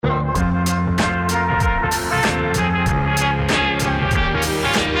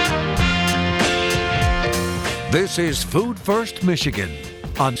This is Food First Michigan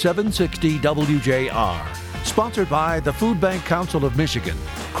on 760 WJR, sponsored by the Food Bank Council of Michigan,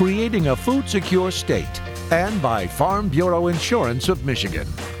 creating a food secure state, and by Farm Bureau Insurance of Michigan.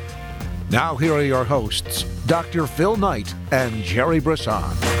 Now here are your hosts, Dr. Phil Knight and Jerry Brisson.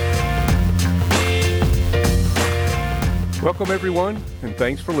 Welcome everyone, and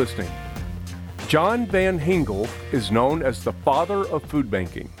thanks for listening. John Van Hingel is known as the father of food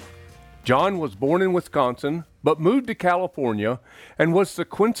banking. John was born in Wisconsin, but moved to California and was the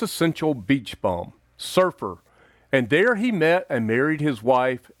quintessential beach bum, surfer, and there he met and married his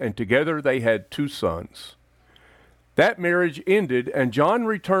wife, and together they had 2 sons. That marriage ended, and John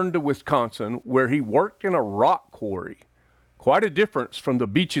returned to Wisconsin, where he worked in a rock quarry. Quite a difference from the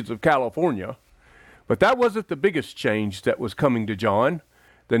beaches of California. But that wasn't the biggest change that was coming to John.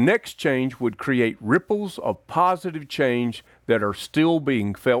 The next change would create ripples of positive change that are still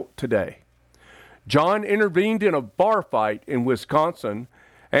being felt today. John intervened in a bar fight in Wisconsin,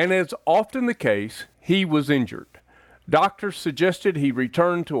 and as often the case, he was injured. Doctors suggested he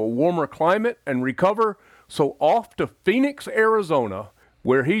return to a warmer climate and recover, so off to Phoenix, Arizona,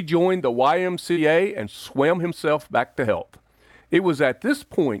 where he joined the YMCA and swam himself back to health. It was at this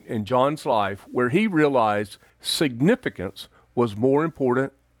point in John's life where he realized significance was more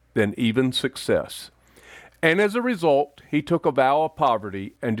important than even success. And as a result, he took a vow of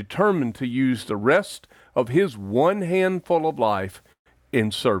poverty and determined to use the rest of his one handful of life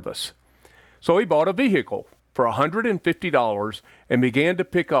in service. So he bought a vehicle for $150 and began to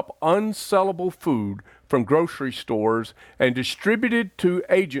pick up unsellable food from grocery stores and distributed to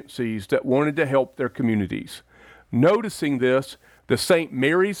agencies that wanted to help their communities. Noticing this, the St.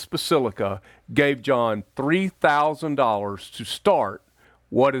 Mary's Basilica gave John $3,000 to start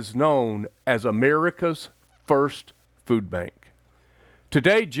what is known as America's first food bank.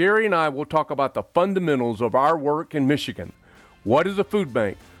 Today, Jerry and I will talk about the fundamentals of our work in Michigan. What is a food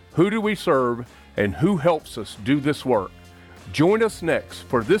bank? Who do we serve? And who helps us do this work? Join us next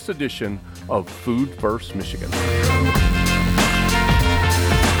for this edition of Food First Michigan.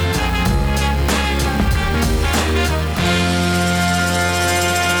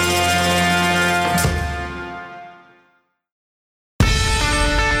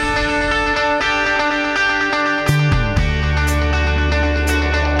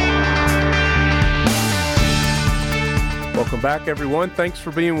 Welcome back, everyone. Thanks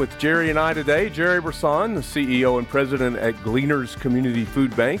for being with Jerry and I today. Jerry Brisson, the CEO and president at Gleaners Community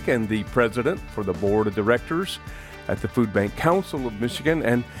Food Bank and the president for the board of directors at the Food Bank Council of Michigan.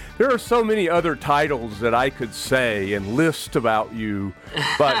 And there are so many other titles that I could say and list about you,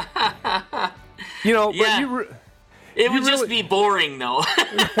 but you know, yeah. It would just be boring, though.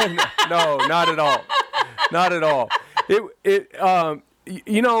 No, not at all. Not at all.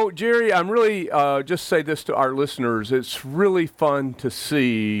 You know, Jerry, I'm really, just say this to our listeners, it's really fun to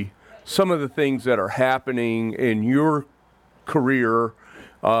see some of the things that are happening in your career,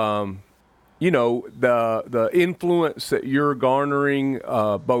 you know, the influence that you're garnering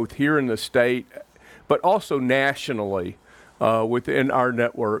both here in the state, but also nationally within our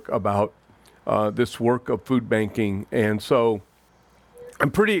network about this work of food banking. And so I'm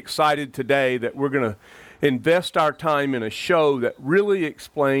pretty excited today that we're going to invest our time in a show that really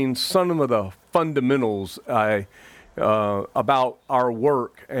explains some of the fundamentals about our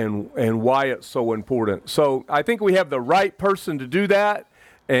work and why it's so important. So I think we have the right person to do that,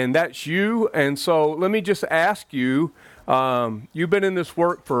 and that's you. And so let me just ask you, you've been in this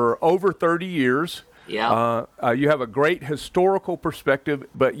work for over 30 years. Yeah. You have a great historical perspective,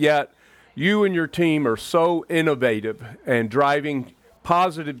 but yet you and your team are so innovative and driving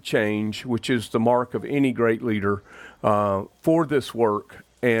positive change, which is the mark of any great leader, for this work.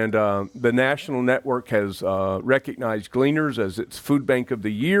 And the national network has recognized Gleaners as its Food Bank of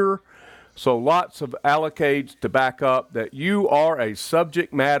the Year. So lots of accolades to back up that you are a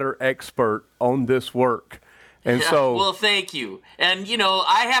subject matter expert on this work. And so, well, thank you. And, you know,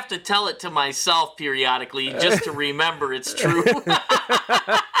 I have to tell it to myself periodically just to remember it's true.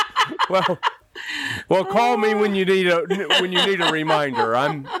 Well, call me when you need a reminder.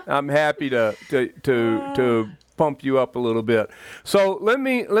 I'm happy to pump you up a little bit. So let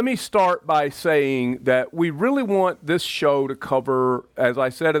me start by saying that we really want this show to cover, as I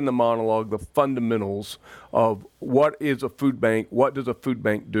said in the monologue, the fundamentals of what is a food bank, what does a food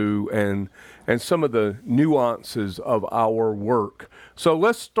bank do, and some of the nuances of our work. So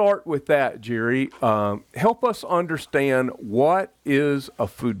let's start with that, Jerry. Help us understand, what is a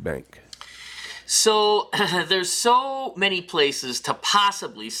food bank? So there's so many places to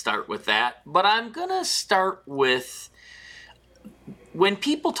possibly start with that, but I'm going to start with when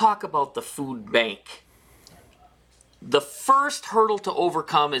people talk about the food bank, the first hurdle to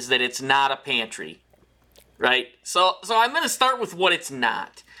overcome is that it's not a pantry, right? So I'm going to start with what it's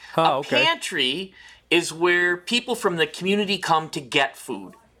not. Pantry is where people from the community come to get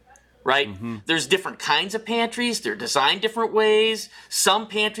food, right? Mm-hmm. There's different kinds of pantries. They're designed different ways. Some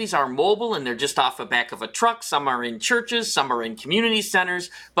pantries are mobile and they're just off the back of a truck. Some are in churches. Some are in community centers.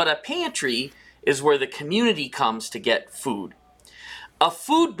 But a pantry is where the community comes to get food. A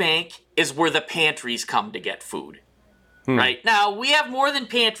food bank is where the pantries come to get food. Right? Now, we have more than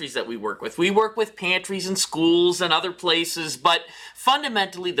pantries that we work with. We work with pantries in schools and other places, but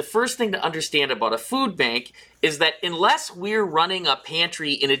fundamentally, the first thing to understand about a food bank is that unless we're running a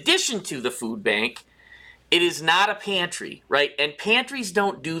pantry in addition to the food bank, it is not a pantry, right? And pantries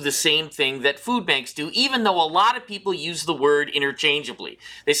don't do the same thing that food banks do, even though a lot of people use the word interchangeably.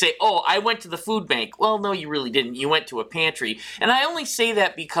 They say, oh, I went to the food bank. Well, no, you really didn't. You went to a pantry. And I only say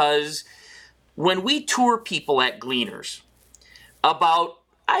that because when we tour people at Gleaners, about,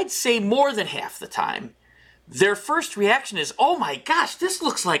 I'd say more than half the time, their first reaction is, oh my gosh, this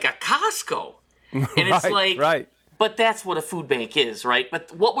looks like a Costco. And it's right. But that's what a food bank is, right?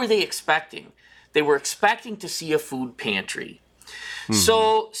 But what were they expecting? They were expecting to see a food pantry.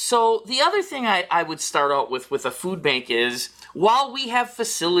 Mm-hmm. So the other thing I would start out with a food bank is, while we have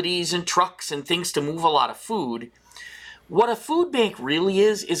facilities and trucks and things to move a lot of food, what a food bank really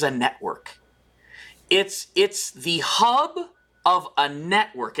is a network. It's the hub of a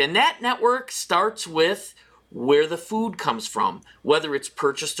network, and that network starts with where the food comes from, whether it's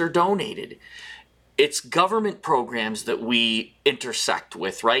purchased or donated. It's government programs that we intersect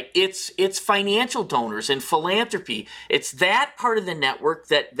with, right? It's financial donors and philanthropy. It's that part of the network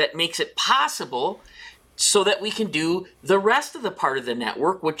that makes it possible so that we can do the rest of the part of the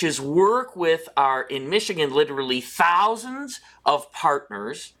network, which is work with our, in Michigan, literally thousands of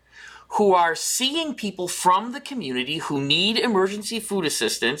partners who are seeing people from the community who need emergency food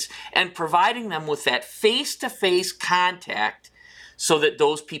assistance and providing them with that face-to-face contact so that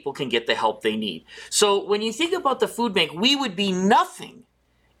those people can get the help they need. So when you think about the food bank, we would be nothing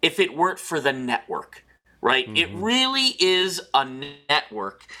if it weren't for the network, right? Mm-hmm. It really is a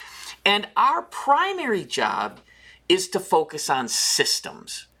network. And our primary job is to focus on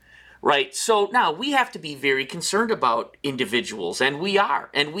systems. Right. So now we have to be very concerned about individuals, and we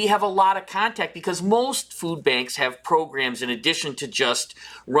are. And we have a lot of contact because most food banks have programs in addition to just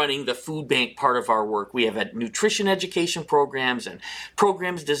running the food bank part of our work. We have nutrition education programs and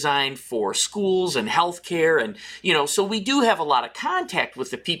programs designed for schools and healthcare. And, so we do have a lot of contact with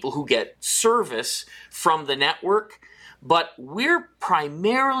the people who get service from the network. But we're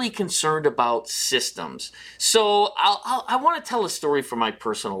primarily concerned about systems. So I want to tell a story from my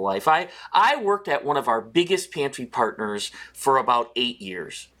personal life. I worked at one of our biggest pantry partners for about 8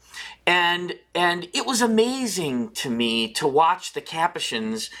 years. And it was amazing to me to watch the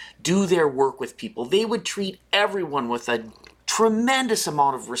Capuchins do their work with people. They would treat everyone with a tremendous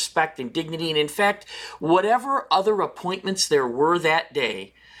amount of respect and dignity. And in fact, whatever other appointments there were that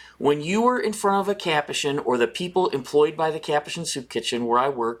day, when you were in front of a Capuchin or the people employed by the Capuchin Soup Kitchen where I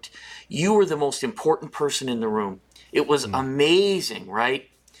worked, you were the most important person in the room. It was amazing,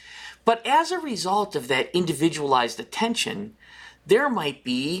 right? But as a result of that individualized attention, there might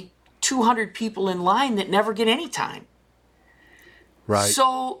be 200 people in line that never get any time. Right.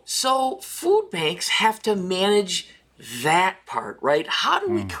 So food banks have to manage that part, right? How do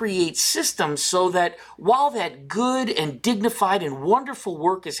we create systems so that while that good and dignified and wonderful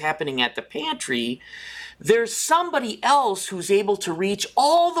work is happening at the pantry, there's somebody else who's able to reach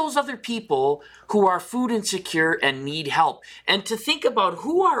all those other people who are food insecure and need help. And to think about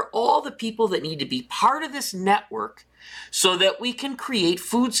who are all the people that need to be part of this network so that we can create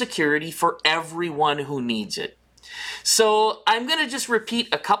food security for everyone who needs it. So I'm going to just repeat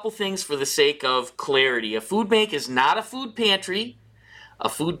a couple things for the sake of clarity. A food bank is not a food pantry. A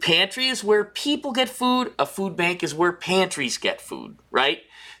food pantry is where people get food. A food bank is where pantries get food, right?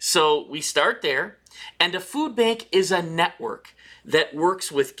 So we start there. And a food bank is a network that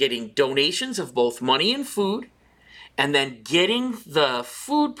works with getting donations of both money and food, and then getting the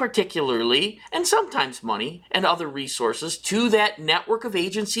food particularly, and sometimes money and other resources, to that network of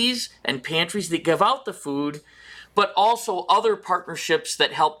agencies and pantries that give out the food, but also other partnerships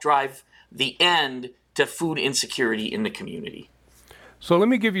that help drive the end to food insecurity in the community. So let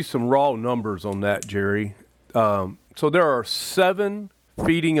me give you some raw numbers on that, Jerry. So there are 7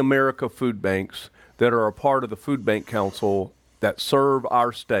 Feeding America food banks that are a part of the Food Bank Council that serve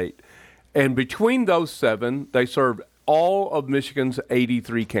our state. And between those 7, they serve all of Michigan's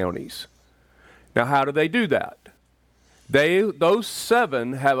 83 counties. Now, how do they do that? Those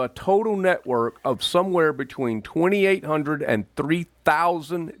 7 have a total network of somewhere between 2,800 and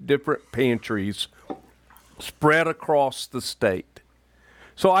 3,000 different pantries spread across the state.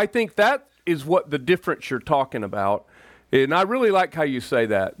 So I think that is what the difference you're talking about. And I really like how you say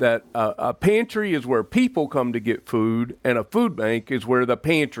that a pantry is where people come to get food, and a food bank is where the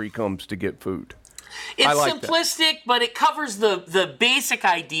pantry comes to get food. It's simplistic, but it covers the basic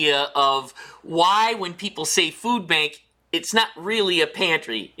idea of why when people say food bank, it's not really a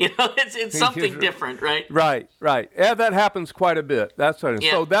pantry. It's something different, right? Right. Yeah, that happens quite a bit. That's what it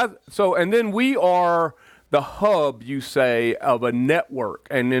is. Yeah. And then we are the hub, you say, of a network.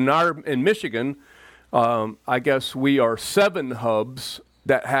 And in Michigan, I guess we are 7 hubs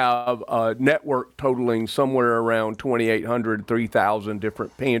that have a network totaling somewhere around 2,800, 3,000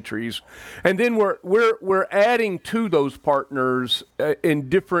 different pantries. And then we're adding to those partners in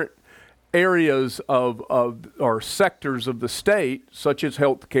different areas of or sectors of the state, such as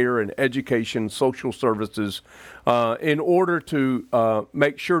healthcare and education, social services, in order to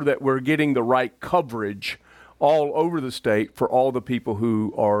make sure that we're getting the right coverage all over the state for all the people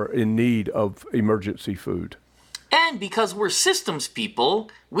who are in need of emergency food. And because we're systems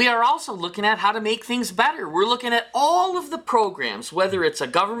people, we are also looking at how to make things better. We're looking at all of the programs, whether it's a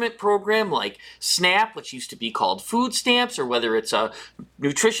government program like SNAP, which used to be called food stamps, or whether it's a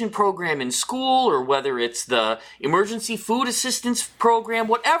nutrition program in school, or whether it's the emergency food assistance program,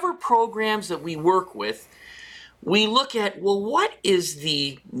 whatever programs that we work with, we look at, well, what is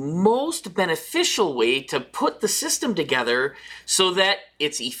the most beneficial way to put the system together so that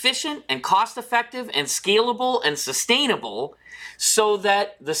it's efficient and cost-effective and scalable and sustainable, so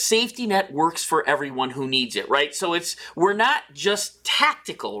that the safety net works for everyone who needs it, right? So we're not just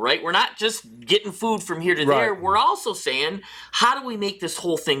tactical, right? We're not just getting food from here to there. We're also saying, how do we make this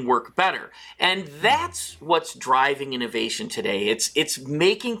whole thing work better? And that's what's driving innovation today. It's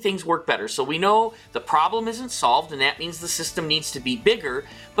making things work better. So we know the problem isn't solved, and that means the system needs to be bigger.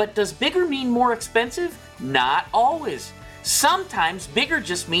 But does bigger mean more expensive? Not always. Sometimes bigger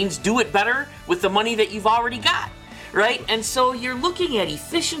just means do it better with the money that you've already got. Right? And so you're looking at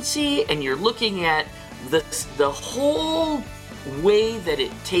efficiency, and you're looking at the whole way that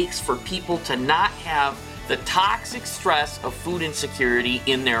it takes for people to not have the toxic stress of food insecurity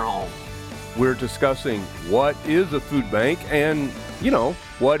in their home. We're discussing what is a food bank and,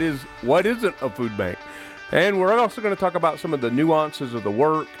 what isn't a food bank. And we're also going to talk about some of the nuances of the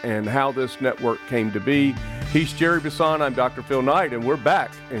work and how this network came to be. He's Jerry Brisson. I'm Dr. Phil Knight, and we're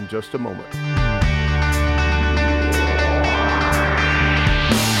back in just a moment.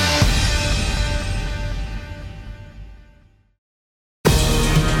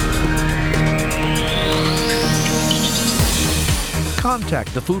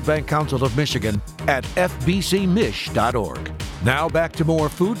 Contact the Food Bank Council of Michigan at fbcmich.org. Now back to more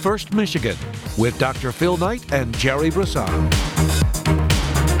Food First Michigan with Dr. Phil Knight and Jerry Brisson.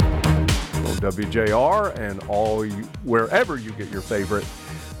 WJR and wherever you get your favorite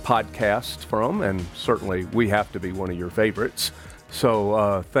podcasts from, and certainly we have to be one of your favorites.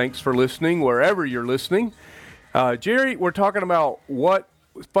 So thanks for listening wherever you're listening. Jerry, we're talking about what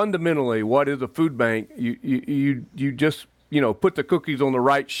is a food bank. You just put the cookies on the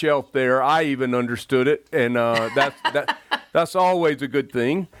right shelf there. I even understood it, and that's always a good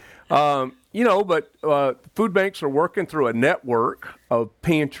thing. But food banks are working through a network of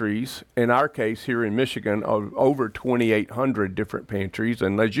pantries, in our case here in Michigan, of over 2,800 different pantries.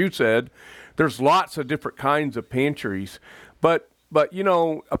 And as you said, there's lots of different kinds of pantries. But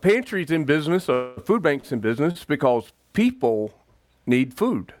a pantry's in business, a food bank's in business because people need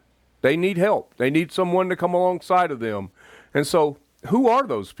food. They need help. They need someone to come alongside of them. And so who are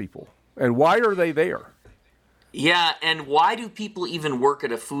those people, and why are they there? Yeah, and why do people even work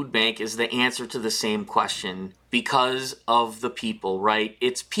at a food bank is the answer to the same question. Because of the people, right?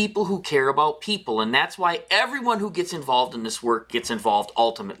 It's people who care about people, and that's why everyone who gets involved in this work gets involved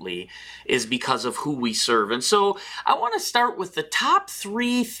ultimately, is because of who we serve. And so I want to start with the top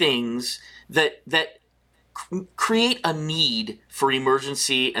 3 things that create a need for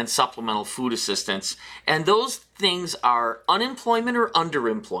emergency and supplemental food assistance. And those things are unemployment or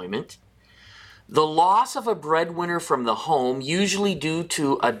underemployment, the loss of a breadwinner from the home, usually due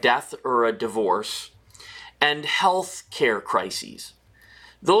to a death or a divorce, and health care crises.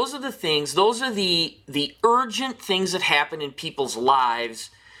 Those are the urgent things that happen in people's lives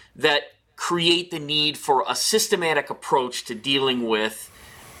that create the need for a systematic approach to dealing with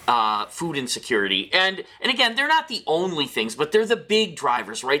food insecurity. And again, they're not the only things, but they're the big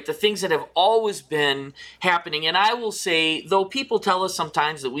drivers, right? The things that have always been happening. And I will say, though people tell us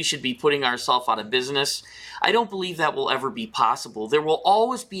sometimes that we should be putting ourselves out of business, I don't believe that will ever be possible. There will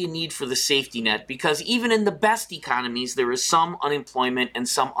always be a need for the safety net, because even in the best economies, there is some unemployment and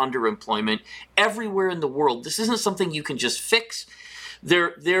some underemployment everywhere in the world. This isn't something you can just fix.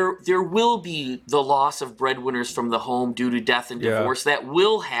 There will be the loss of breadwinners from the home due to death and divorce. That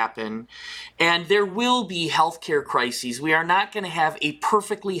will happen. And there will be healthcare crises. We are not going to have a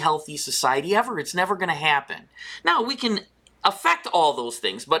perfectly healthy society ever. It's never going to happen. Now, we can affect all those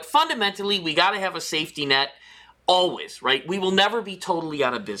things, but fundamentally, we got to have a safety net always, right? We will never be totally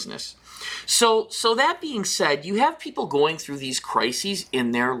out of business. So that being said, you have people going through these crises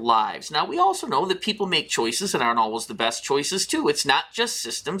in their lives. Now, we also know that people make choices that aren't always the best choices, too. It's not just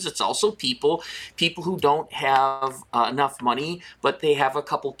systems. It's also people who don't have enough money, but they have a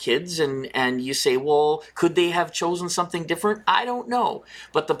couple kids, and you say, well, could they have chosen something different? I don't know.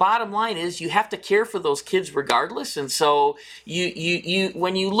 But the bottom line is you have to care for those kids regardless. And so you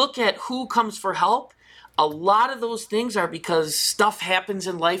when you look at who comes for help, a lot of those things are because stuff happens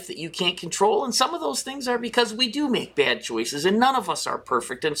in life that you can't control, and some of those things are because we do make bad choices, and none of us are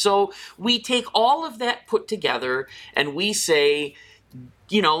perfect. And so we take all of that put together, and we say,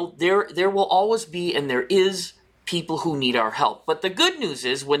 there will always be, and there is, people who need our help. But the good news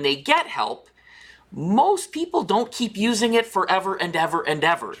is, when they get help, most people don't keep using it forever and ever and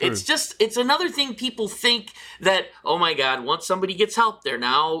ever. True. It's another thing. People think that, oh my God, once somebody gets help, they're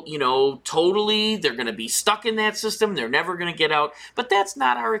now, totally, they're going to be stuck in that system. They're never going to get out. But that's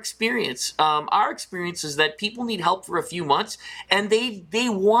not our experience. Our experience is that people need help for a few months, and they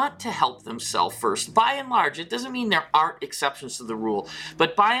want to help themselves first. By and large, it doesn't mean there aren't exceptions to the rule,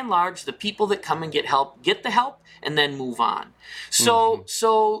 but by and large, the people that come and get the help and then move on. So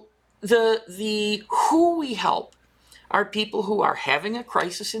the who we help are people who are having a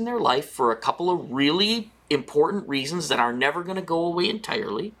crisis in their life for a couple of really important reasons that are never going to go away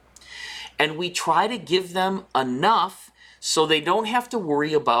entirely. And we try to give them enough so they don't have to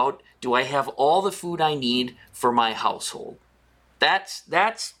worry about, do I have all the food I need for my household? That's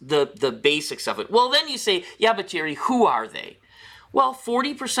the basics of it. Well, then you say, yeah, but Jerry, who are they? Well,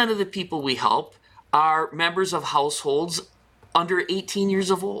 40% of the people we help are members of households under 18 years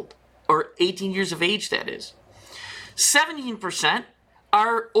of old. Or 18 years of age, that is. 17%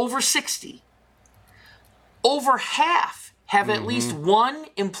 are over 60. Over half have at least one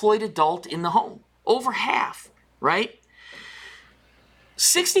employed adult in the home. Over half, right?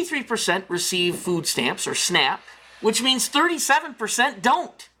 63% receive food stamps or SNAP, which means 37%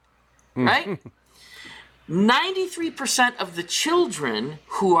 don't, right? 93% of the children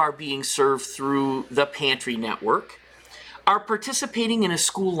who are being served through the pantry network are participating in a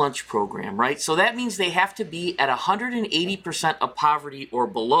school lunch program, right? So that means they have to be at 180% of poverty or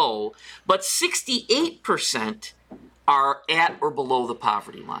below, but 68% are at or below the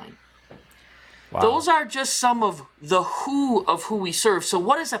poverty line. Wow. Those are just some of who we serve. So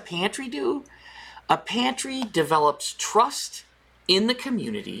what does a pantry do? A pantry develops trust in the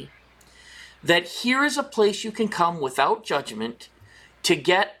community that here is a place you can come without judgment to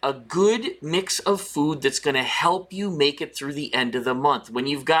get a good mix of food that's going to help you make it through the end of the month. When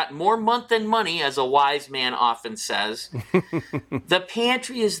you've got more month than money, as a wise man often says, the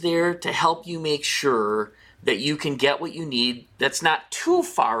pantry is there to help you make sure that you can get what you need that's not too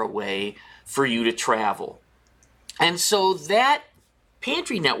far away for you to travel. And so that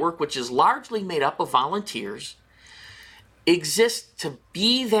pantry network, which is largely made up of volunteers, exists to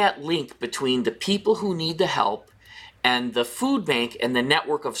be that link between the people who need the help and the food bank and the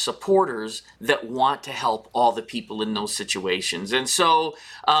network of supporters that want to help all the people in those situations. And so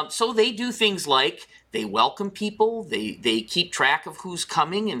they do things like they welcome people, they keep track of who's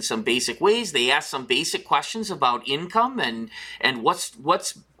coming in some basic ways, they ask some basic questions about income and what's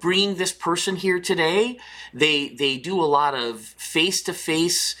bringing this person here today. They do a lot of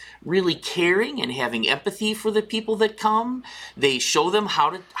face-to-face really caring and having empathy for the people that come. They show them how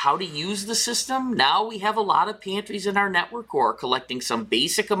to use the system. Now we have a lot of pantries in our network who are collecting some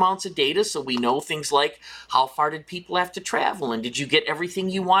basic amounts of data, so we know things like how far did people have to travel and did you get everything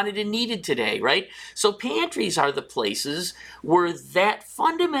you wanted and needed today, right? So pantries are the places where that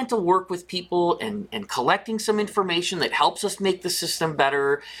fundamental work with people and collecting some information that helps us make the system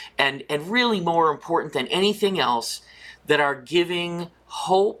better and really more important than anything else, that are giving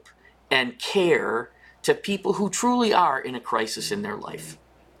hope and care to people who truly are in a crisis in their life.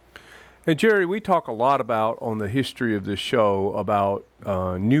 And Jerry, we talk a lot about on the history of this show about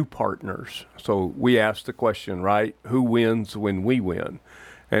new partners. So we ask the question, right? Who wins when we win?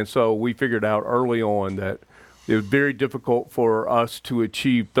 And so we figured out early on that it was very difficult for us to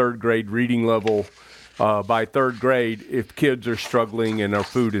achieve third grade reading level by third grade if kids are struggling and are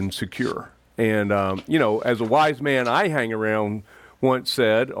food insecure. And, as a wise man I hang around once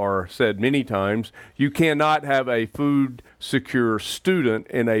said, or said many times, you cannot have a food secure student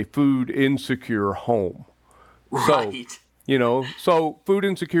in a food insecure home. Right. So food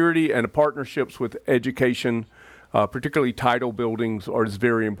insecurity and partnerships with education, particularly title buildings, is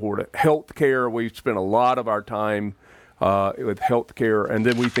very important. Healthcare, we spend a lot of our time with healthcare, and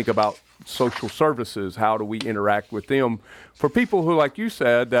then we think about social services. How do we interact with them? For people who, like you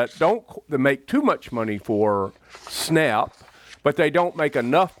said, that make too much money for SNAP, but they don't make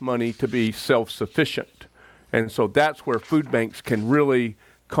enough money to be self-sufficient. And so that's where food banks can really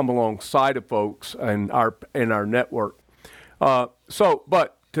come alongside of folks in our network.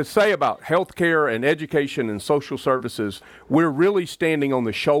 But to say about healthcare and education and social services, we're really standing on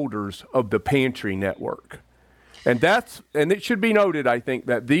the shoulders of the Pantry Network. And it should be noted, I think,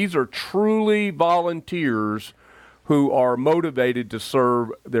 that these are truly volunteers who are motivated to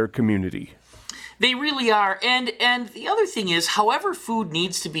serve their community. They really are. And the other thing is, however food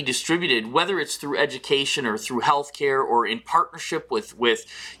needs to be distributed, whether it's through education or through healthcare or in partnership with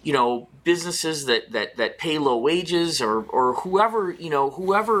businesses that pay low wages or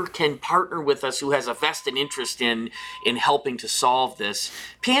whoever can partner with us who has a vested interest in helping to solve this,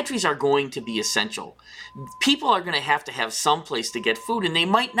 pantries are going to be essential. People are going to have some place to get food, and they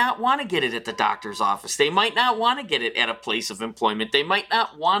might not want to get it at the doctor's office. They might not want to get it at a place of employment. They might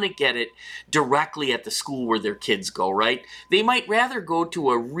not want to get it directly at the school where their kids go, right? They might rather go to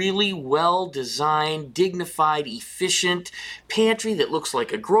a really well-designed, dignified, efficient pantry that looks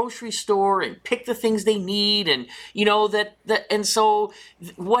like a grocery store and pick the things they need, and and so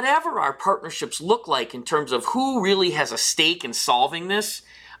whatever our partnerships look like in terms of who really has a stake in solving this,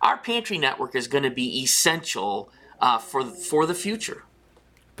 our pantry network is going to be essential for the future.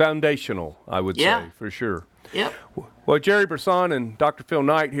 Foundational, I would say, for sure. Yep. Well, Jerry Brisson and Dr. Phil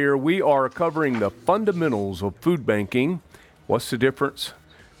Knight here, we are covering the fundamentals of food banking. What's the difference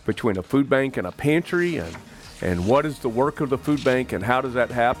between a food bank and a pantry, and what is the work of the food bank, and how does that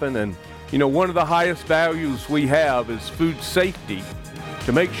happen? And, one of the highest values we have is food safety,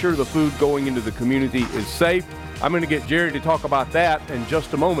 to make sure the food going into the community is safe. I'm going to get Jerry to talk about that in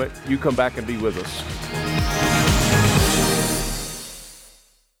just a moment. You come back and be with us.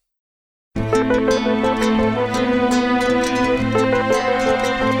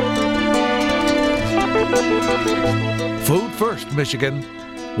 Food First, Michigan.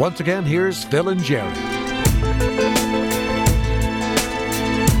 Once again, here's Phil and Jerry.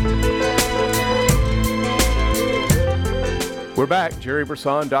 We're back. Jerry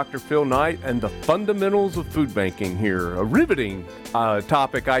Brisson, Dr. Phil Knight, and the fundamentals of food banking here. A riveting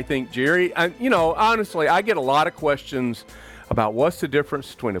topic, I think, Jerry. Honestly, I get a lot of questions about what's the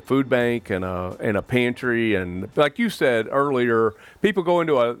difference between a food bank and a pantry. And like you said earlier, people go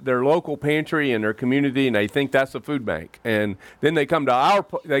into their local pantry in their community and they think that's a food bank. And then they come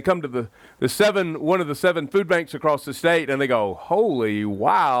to one of the 7 food banks across the state, and they go, "Holy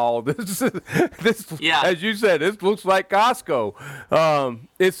wow, this as you said, this looks like Costco."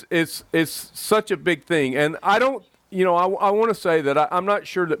 It's such a big thing, and I don't, I want to say that I'm not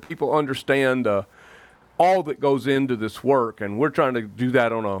sure that people understand all that goes into this work, and we're trying to do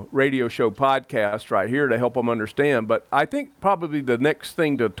that on a radio show podcast right here to help them understand. But I think probably the next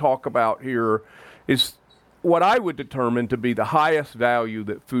thing to talk about here is what I would determine to be the highest value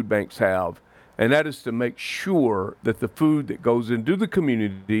that food banks have, and that is to make sure that the food that goes into the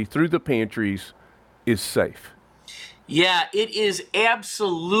community through the pantries is safe. Yeah, it is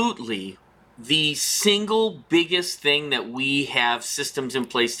absolutely the single biggest thing that we have systems in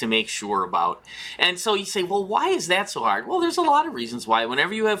place to make sure about. And so you say, well, why is that so hard? Well, there's a lot of reasons why.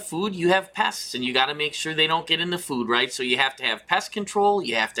 Whenever you have food, you have pests, and you got to make sure they don't get in the food, right? So you have to have pest control.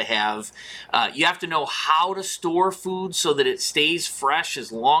 You have to know how to store food so that it stays fresh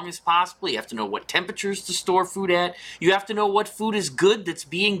as long as possible. You have to know what temperatures to store food at. You have to know what food is good that's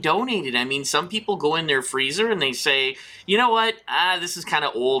being donated. I mean, some people go in their freezer and they say, you know what, this is kind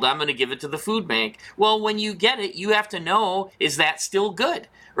of old. I'm going to give it to the food bank. Well, when you get it, you have to know, is that still good,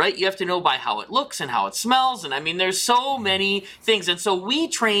 right? You have to know by how it looks and how it smells. And I mean, there's so many things. And so we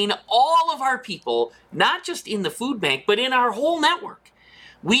train all of our people, not just in the food bank, but in our whole network.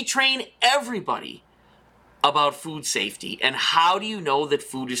 We train everybody about food safety and how do you know that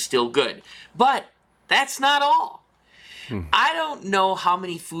food is still good. But that's not all. I don't know how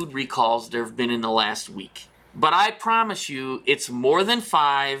many food recalls there have been in the last week. But I promise you, it's more than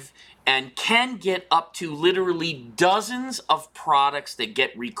 5, and can get up to literally dozens of products that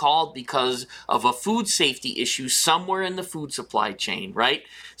get recalled because of a food safety issue somewhere in the food supply chain, right?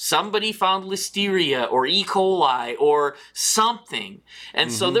 Somebody found listeria or E. coli or something.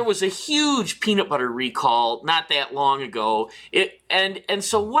 And so there was a huge peanut butter recall not that long ago. And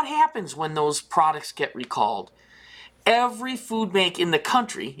so what happens when those products get recalled? Every food bank in the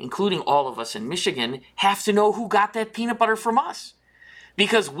country, including all of us in Michigan, have to know who got that peanut butter from us.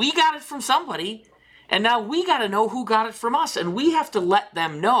 Because we got it from somebody, and now we got to know who got it from us. And we have to let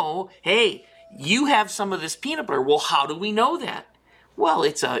them know, hey, you have some of this peanut butter. Well, how do we know that? Well,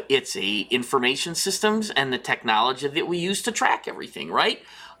 it's information systems and the technology that we use to track everything, right?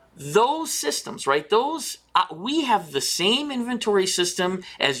 Those systems, right? We have the same inventory system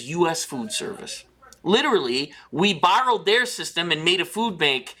as U.S. Food Service. Literally, we borrowed their system and made a food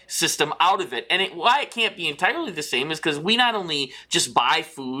bank system out of it. And why it can't be entirely the same is because we not only just buy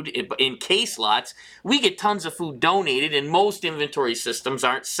food in case lots, we get tons of food donated, and most inventory systems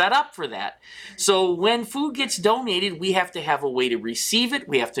aren't set up for that. So when food gets donated, we have to have a way to receive it.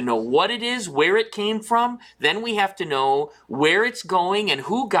 We have to know what it is, where it came from. Then we have to know where it's going and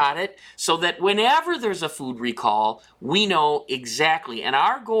who got it, so that whenever there's a food recall, we know exactly. And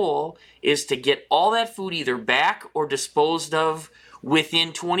our goal is to get all that food either back or disposed of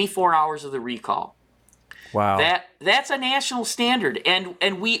within 24 hours of the recall. Wow. That's a national standard,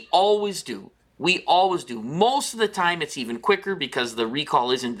 and we always do. We always do. Most of the time it's even quicker because the recall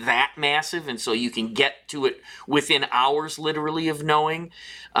isn't that massive, and so you can get to it within hours literally of knowing.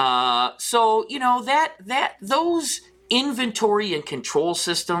 So, those inventory and control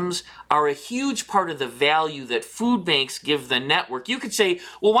systems are a huge part of the value that food banks give the network. You could say,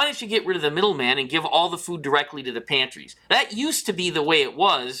 well, why don't you get rid of the middleman and give all the food directly to the pantries? That used to be the way it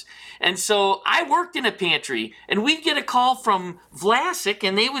was. And so I worked in a pantry, and we'd get a call from Vlasic,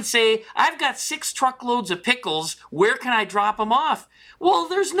 and they would say, I've got 6 truckloads of pickles. Where can I drop them off? Well,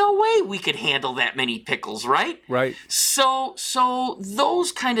 there's no way we could handle that many pickles, right? Right. So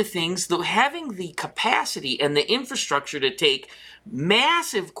those kind of things, though, having the capacity and the infrastructure to take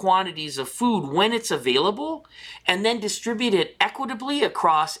massive quantities of food when it's available and then distribute it equitably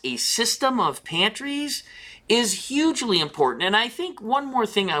across a system of pantries is hugely important. And I think one more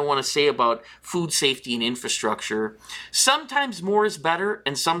thing I want to say about food safety and infrastructure, sometimes more is better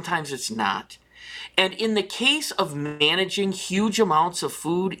and sometimes it's not. And in the case of managing huge amounts of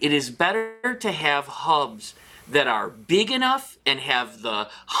food, it is better to have hubs that are big enough and have the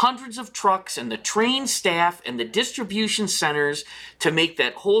hundreds of trucks and the trained staff and the distribution centers to make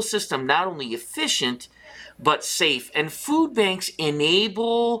that whole system not only efficient, but safe. And food banks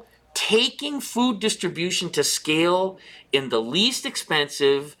enable taking food distribution to scale in the least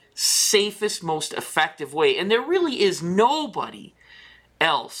expensive, safest, most effective way. And there really is nobody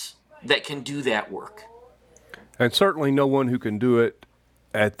else that can do that work. And certainly no one who can do it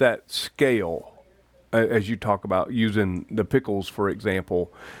at that scale, as you talk about using the pickles, for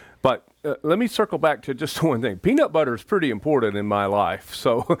example. But let me circle back to just one thing. Peanut butter is pretty important in my life.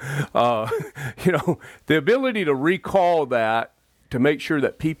 So, the ability to recall that to make sure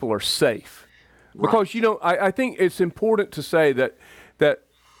that people are safe. Right. Because, I think it's important to say that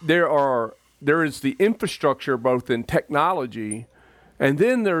there is the infrastructure both in technology, and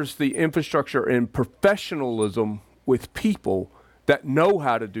then there's the infrastructure in professionalism with people that know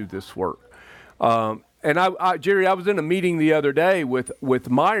how to do this work. And Jerry, I was in a meeting the other day with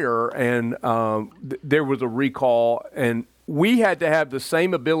Meijer, and there was a recall, and we had to have the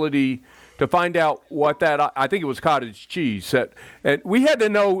same ability to find out what that, I think it was cottage cheese, and we had to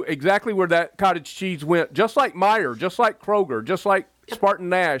know exactly where that cottage cheese went, just like Meijer, just like Kroger, just like Spartan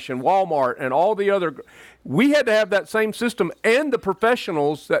Nash and Walmart and all the other. We had to have that same system and the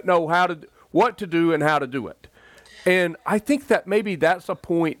professionals that know what to do and how to do it. And I think that maybe that's a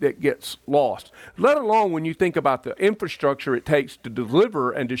point that gets lost, let alone when you think about the infrastructure it takes to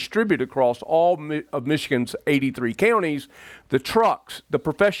deliver and distribute across all of Michigan's 83 counties, the trucks, the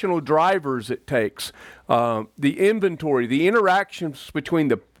professional drivers it takes, the inventory, the interactions between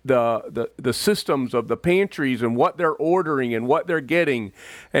the systems of the pantries and what they're ordering and what they're getting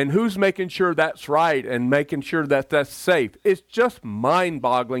and who's making sure that's right and making sure that that's safe. It's just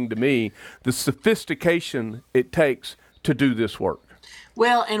mind-boggling to me, the sophistication it takes to do this work.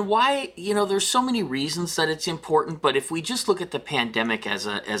 Well, and why, there's so many reasons that it's important, but if we just look at the pandemic as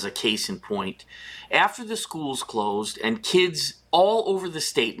a case in point, after the schools closed and kids all over the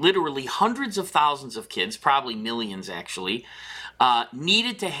state, literally hundreds of thousands of kids, probably millions actually,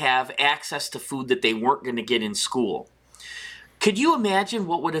 needed to have access to food that they weren't going to get in school. Could you imagine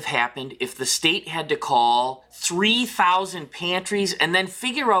what would have happened if the state had to call 3,000 pantries and then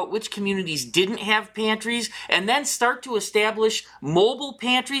figure out which communities didn't have pantries and then start to establish mobile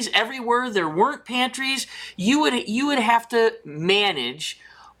pantries everywhere there weren't pantries? You would have to manage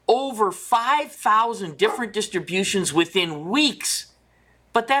over 5,000 different distributions within weeks.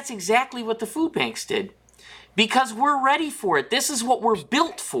 But that's exactly what the food banks did. Because we're ready for it. This is what we're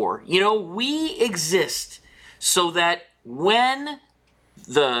built for. We exist so that when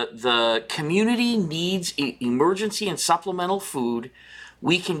the community needs emergency and supplemental food,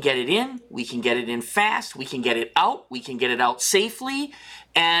 we can get it in, we can get it in fast, we can get it out safely,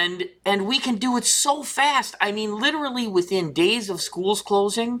 and we can do it so fast. I mean, literally within days of schools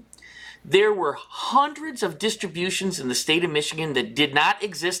closing, there were hundreds of distributions in the state of Michigan that did not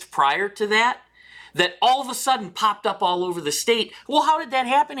exist prior to that all of a sudden popped up all over the state. Well, how did that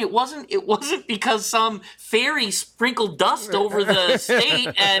happen? It wasn't because some fairy sprinkled dust over the state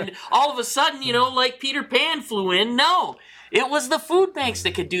and all of a sudden, like Peter Pan flew in. No, it was the food banks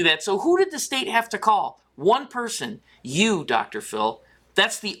that could do that. So who did the state have to call? One person, you, Dr. Phil.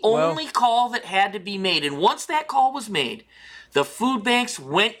 That's the only call that had to be made. And once that call was made, the food banks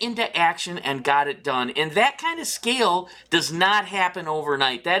went into action and got it done. And that kind of scale does not happen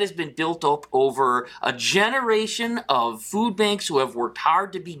overnight. That has been built up over a generation of food banks who have worked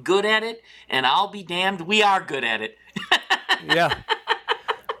hard to be good at it. And I'll be damned, we are good at it. Yeah.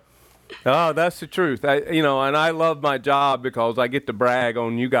 Oh, that's the truth. And I love my job because I get to brag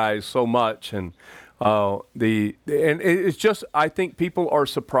on you guys so much. And it's just, I think people are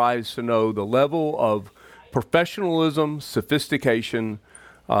surprised to know the level of professionalism, sophistication,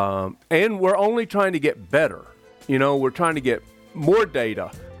 and we're only trying to get better. We're trying to get more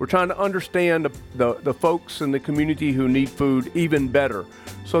data. We're trying to understand the folks in the community who need food even better,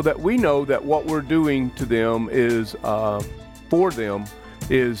 so that we know that what we're doing to them is for them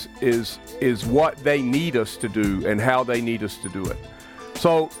is what they need us to do and how they need us to do it.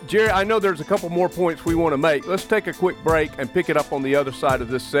 So, Jerry, I know there's a couple more points we want to make. Let's take a quick break and pick it up on the other side of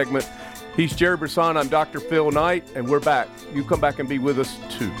this segment. He's Jerry Brisson. I'm Dr. Phil Knight, and we're back. You come back and be with us,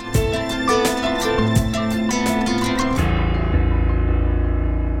 too.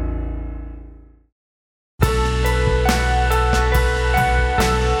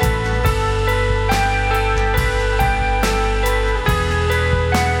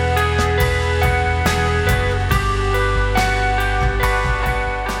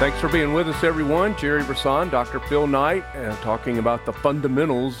 Thanks for being with us, everyone. Jerry Brisson, Dr. Phil Knight, talking about the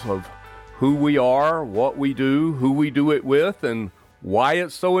fundamentals of who we are, what we do, who we do it with, and why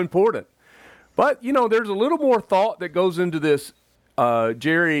it's so important. But, there's a little more thought that goes into this,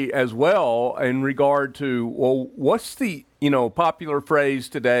 Jerry, as well, in regard to, well, what's the, popular phrase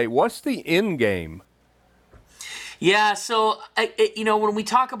today, what's the end game? Yeah, so, when we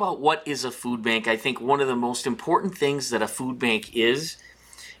talk about what is a food bank, I think one of the most important things that a food bank is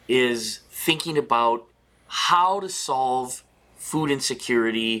thinking about how to solve food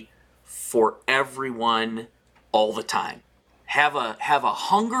insecurity for everyone all the time. Have a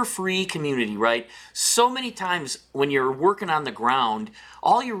hunger-free community, right? So many times when you're working on the ground,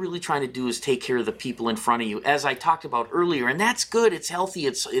 all you're really trying to do is take care of the people in front of you, as I talked about earlier, and that's good, it's healthy,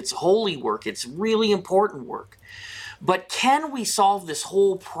 it's holy work, it's really important work. But can we solve this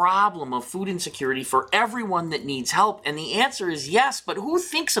whole problem of food insecurity for everyone that needs help? And the answer is yes, but who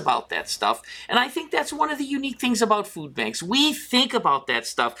thinks about that stuff? And I think that's one of the unique things about food banks. We think about that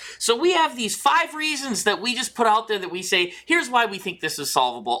stuff. So we have these 5 reasons that we just put out there that we say, here's why we think this is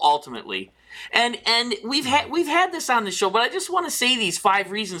solvable ultimately. And we've had this on the show, but I just want to say these 5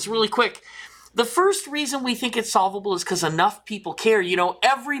 reasons really quick. The first reason we think it's solvable is because enough people care.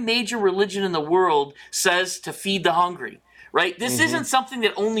 Every major religion in the world says to feed the hungry, right? This isn't something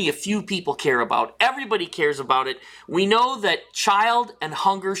that only a few people care about. Everybody cares about it. We know that child and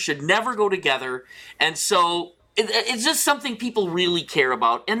hunger should never go together. And so it's just something people really care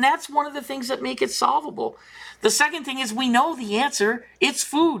about. And that's one of the things that make it solvable. The second thing is we know the answer. It's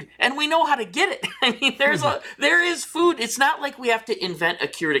food, and we know how to get it. I mean, there is food. It's not like we have to invent a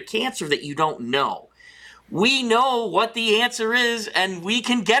cure to cancer that you don't know. We know what the answer is, and we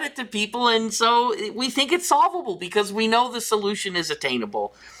can get it to people, and so we think it's solvable because we know the solution is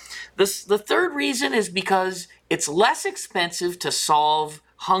attainable. The third reason is because it's less expensive to solve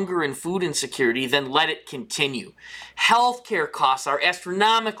hunger and food insecurity, then let it continue. Healthcare costs are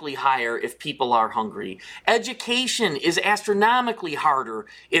astronomically higher if people are hungry. Education is astronomically harder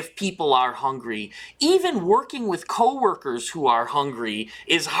if people are hungry. Even working with coworkers who are hungry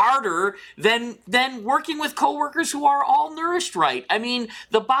is harder than working with coworkers who are all nourished right. I mean,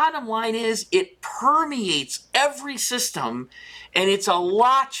 the bottom line is it permeates every system, and it's a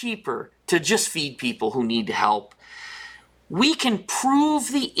lot cheaper to just feed people who need help. We can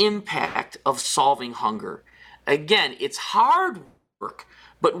prove the impact of solving hunger. Again, it's hard work,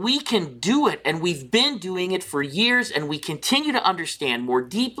 but we can do it, and we've been doing it for years, and we continue to understand more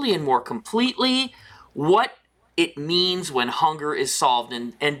deeply and more completely what it means when hunger is solved.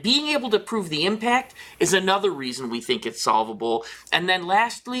 And being able to prove the impact is another reason we think it's solvable. And then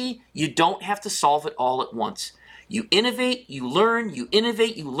lastly, you don't have to solve it all at once. You innovate, you learn, you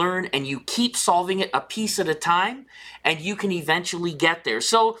innovate, you learn, and you keep solving it a piece at a time, and you can eventually get there.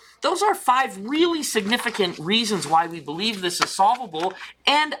 So those are 5 really significant reasons why we believe this is solvable,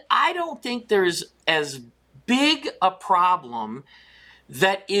 and I don't think there's as big a problem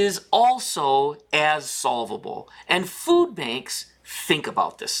that is also as solvable. And food banks think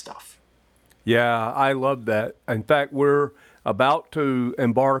about this stuff. Yeah, I love that. In fact, we're about to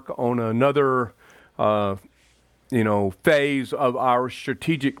embark on another phase of our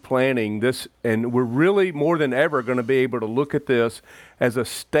strategic planning. And we're really more than ever going to be able to look at this as a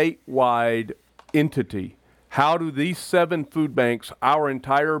statewide entity. How do these 7 food banks, our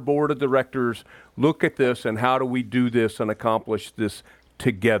entire board of directors, look at this, and how do we do this and accomplish this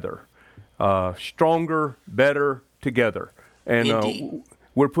together? Stronger, better, together. And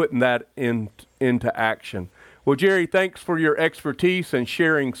we're putting that into action. Well, Jerry, thanks for your expertise and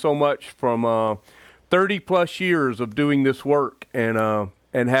sharing so much from 30 plus years of doing this work and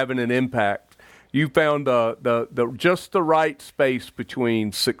having an impact. You found the just the right space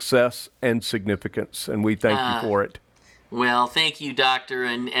between success and significance, and we thank you for it. Well, thank you, Doctor,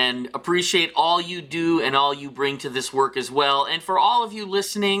 and appreciate all you do and all you bring to this work as well. And for all of you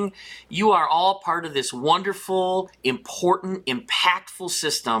listening, you are all part of this wonderful, important, impactful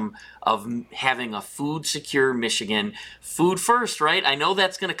system of having a food-secure Michigan. Food first, right? I know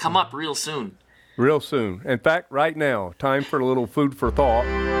that's going to come up real soon. Real soon. In fact, right now, time for a little food for thought.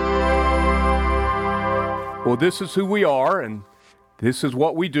 Well, this is who we are, and this is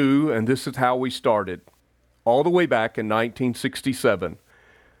what we do, and this is how we started, all the way back in 1967.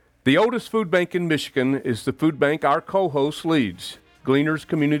 The oldest food bank in Michigan is the food bank our co-host leads, Gleaners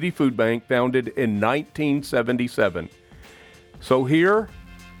Community Food Bank, founded in 1977. So here,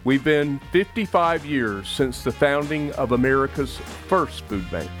 we've been 55 years since the founding of America's first food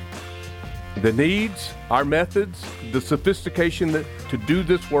bank. The needs, our methods, the sophistication to do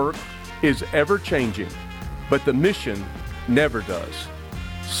this work is ever changing, but the mission never does.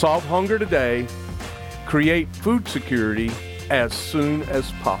 Solve hunger today, create food security as soon as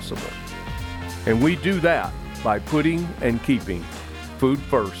possible. And we do that by putting and keeping food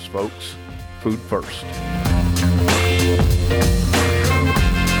first, folks. Food first.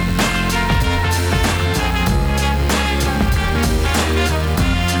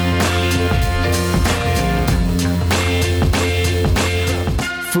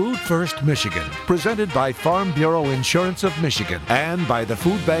 Food First Michigan, presented by Farm Bureau Insurance of Michigan and by the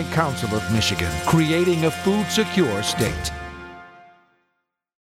Food Bank Council of Michigan, creating a food-secure state.